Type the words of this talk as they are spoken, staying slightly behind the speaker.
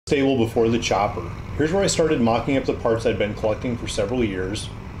Stable before the chopper. Here's where I started mocking up the parts I'd been collecting for several years.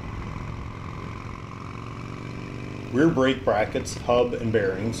 Rear brake brackets, hub and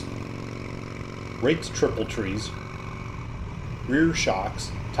bearings. Raked triple trees. Rear shocks,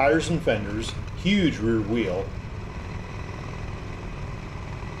 tires and fenders, huge rear wheel.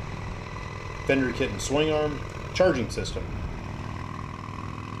 Fender kit and swing arm, charging system.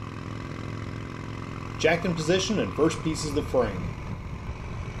 Jack in position and first pieces of the frame.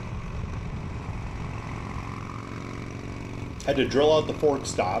 Had to drill out the fork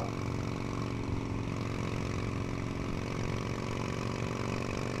stop.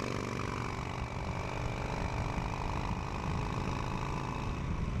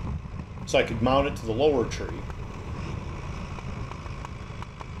 So I could mount it to the lower tree.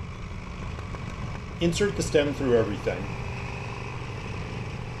 Insert the stem through everything.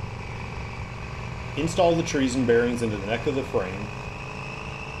 Install the trees and bearings into the neck of the frame.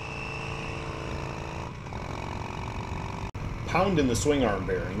 Pound in the swing arm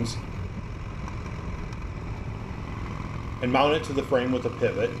bearings. And mount it to the frame with a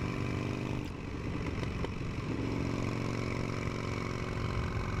pivot.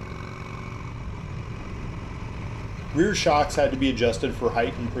 Rear shocks had to be adjusted for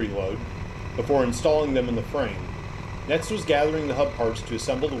height and preload before installing them in the frame. Next was gathering the hub parts to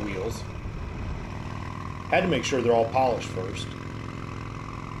assemble the wheels. Had to make sure they're all polished first.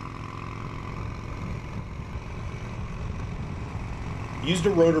 Used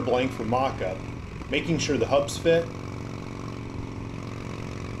a rotor blank for mock-up, making sure the hubs fit.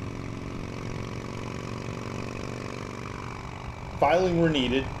 Filing where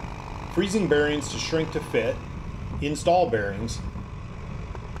needed, freezing bearings to shrink to fit, install bearings,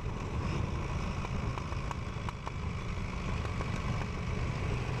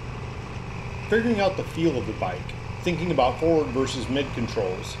 figuring out the feel of the bike, thinking about forward versus mid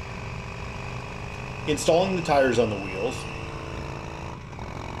controls, installing the tires on the wheels,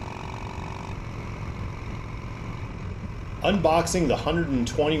 unboxing the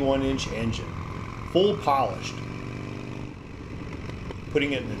 121-inch engine, full polished,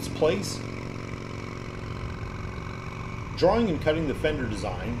 putting it in its place, drawing and cutting the fender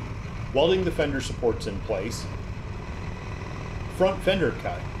design, welding the fender supports in place, front fender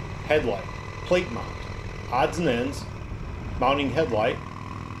cut, headlight, plate mount, odds and ends, mounting headlight,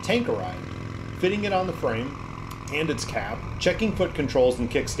 tank arrived, fitting it on the frame and its cap, checking foot controls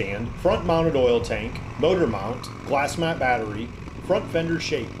and kickstand, front mounted oil tank, motor mount, glass mat battery, front fender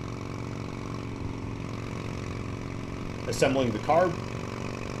shape, assembling the carb,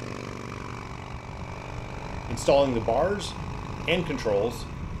 installing the bars and controls,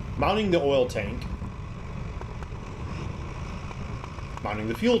 mounting the oil tank, mounting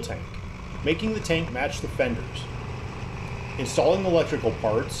the fuel tank, making the tank match the fenders, installing electrical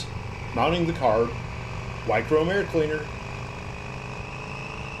parts, mounting the carb, white chrome air cleaner,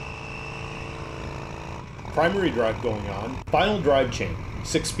 primary drive going on, final drive chain,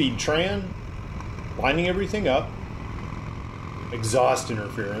 6-speed tran, lining everything up, exhaust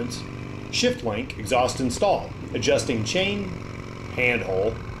interference, shift link, exhaust installed, adjusting chain, hand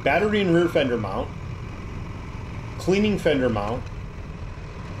hole, battery and rear fender mount, cleaning fender mount,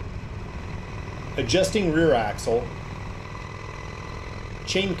 adjusting rear axle,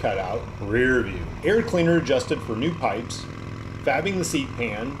 chain cutout, rear view, air cleaner adjusted for new pipes, fabbing the seat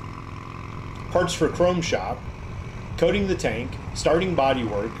pan, parts for chrome shop, coating the tank, starting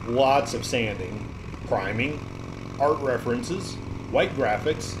bodywork, lots of sanding, priming, art references, white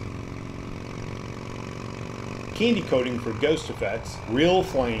graphics, candy coating for ghost effects, real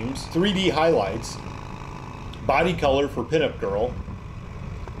flames, 3D highlights, body color for pinup girl,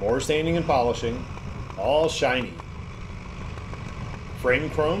 more sanding and polishing, all shiny.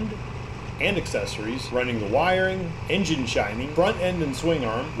 Frame chromed and accessories, running the wiring, engine shining, front end and swing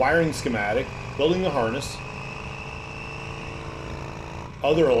arm, wiring schematic, building the harness,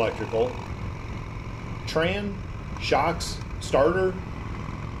 other electrical, tran, shocks, starter,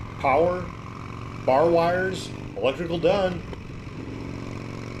 power, bar wires, electrical done.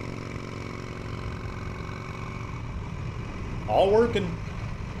 All working.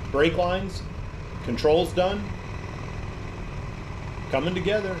 Brake lines, controls done. Coming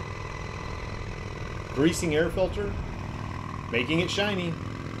together. Greasing air filter, making it shiny.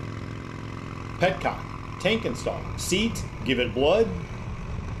 Petcock, tank install. Seat, give it blood,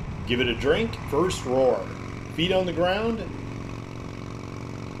 give it a drink, first roar. Feet on the ground,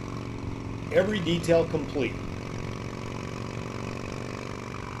 every detail complete.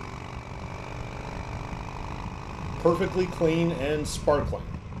 Perfectly clean and sparkling.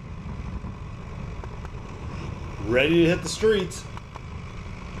 Ready to hit the streets.